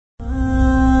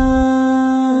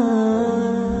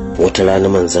Wata rana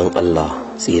manzon Allah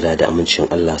tsira da amincin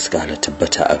Allah suka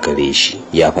tabbata a gare shi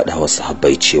ya faɗa wa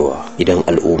sahabbai cewa idan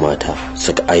al'ummata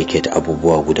suka aikata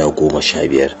abubuwa guda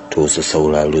 15 to su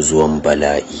saurari zuwan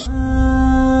bala'i.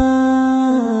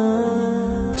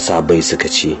 Sahabbai suka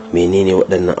ce menene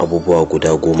waɗannan abubuwa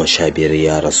guda 15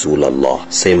 ya Rasulullah?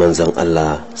 Sai manzon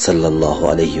Allah sallallahu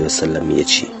alaihi wasallam ya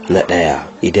ce, na ɗaya,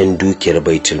 idan dukiyar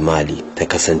baitul mali ta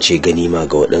kasance ganima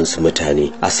ga waɗansu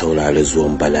mutane, a saurari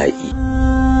zuwan bala'i.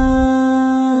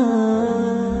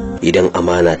 Idan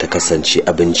amana ta kasance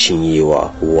abincin yewa,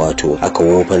 wato aka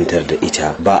wofantar da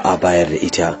ita, ba a bayar da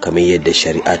ita kamar yadda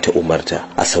shari'a ta umarta,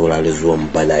 a saurari zuwan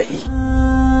bala'i.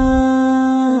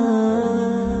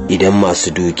 Idan masu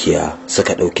dukiya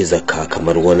suka ɗauki zakka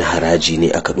kamar wani haraji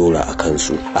ne aka ɗora a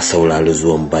kansu, a saurari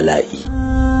zuwan bala'i.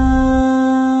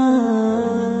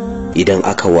 Idan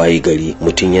aka wayi gari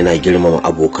mutum yana girmama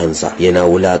abokansa, yana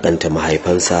wulaƙanta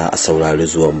mahaifansa, a saurari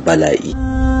zuwan bala'i.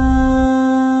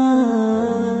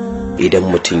 Idan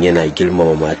mutum yana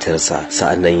girmama matarsa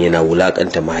sa'annan yana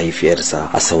wulakanta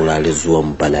mahaifiyarsa, a saurari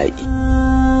zuwan bala'i.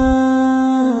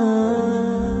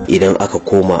 Idan aka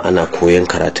koma ana koyon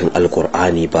karatun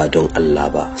alkur'ani ba don Allah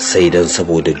ba, sai don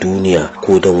saboda duniya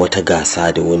ko don wata gasa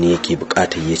da wani yake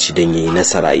bukatar ya ci don yayi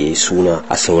nasara yayi suna,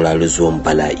 a saurari zuwan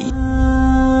bala'i.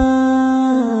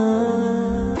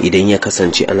 Idan ya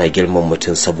kasance ana girman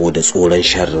mutum saboda tsoron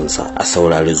sharrinsa, a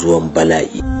saurari zuwan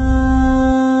bala'i.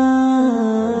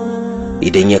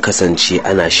 Idan ya kasance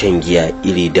ana shan giya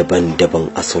iri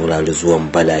daban-daban, a saurari zuwan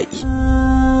bala'i.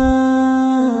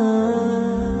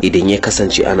 Idan ya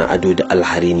kasance ana ado da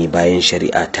alharini bayan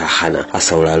shari'a ta hana, a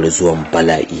saurari zuwan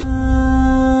bala'i.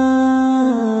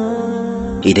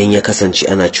 Idan ya kasance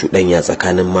ana cuɗanya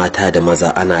tsakanin mata da maza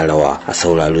ana rawa, a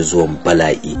saurari zuwan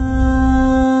bala'i.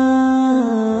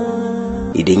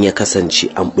 Idan ya kasance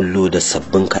an bullo da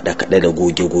sabbin kaɗe-kaɗe da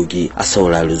goge-goge, a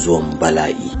saurari zuwan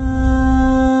bala'i.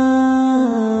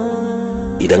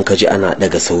 Idan ka ji ana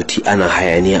daga sauti ana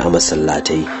hayaniya a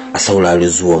masallatai, a saurari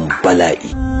zuwan bala'i.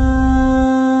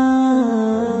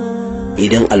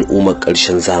 Idan al'ummar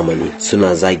ƙarshen zamani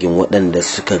suna zagin waɗanda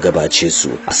suka gabace su,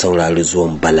 a saurari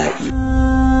zuwan bala'i.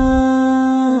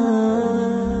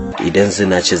 Idan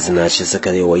zinace-zinace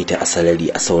suka yawaita a sarari,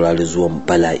 a saurari zuwan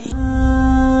bala'i.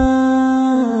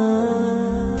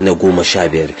 Na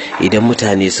 15, idan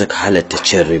mutane suka halatta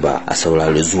cin riba, a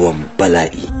saurari zuwan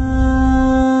bala'i.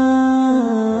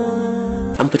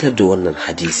 An fitar da wannan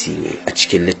hadisi ne a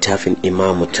cikin littafin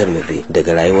Imam Tirmidhi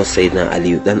daga rayuwar Sayyidina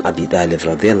Ali dan Abi Talib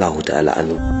radiyallahu ta'ala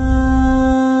anhu.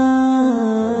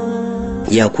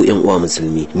 Ya ku ƴan uwa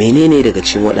musulmi, menene daga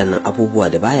cikin waɗannan abubuwa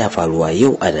da baya faruwa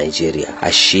yau a Najeriya?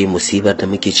 Ashe musibar da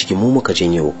muke ciki mu muka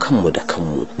janyo kanmu da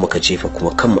kanmu, muka jefa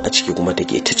kuma kanmu a ciki kuma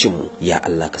take ta cin mu. Ya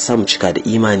Allah ka sa mu cika da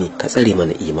imani, ka tsare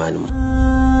mana imanin mu.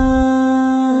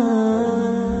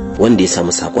 Wanda ya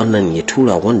samu sakon nan ya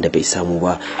tura, wanda bai samu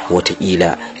ba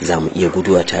wataƙila za mu iya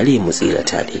guduwa tare mu tsira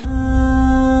tare.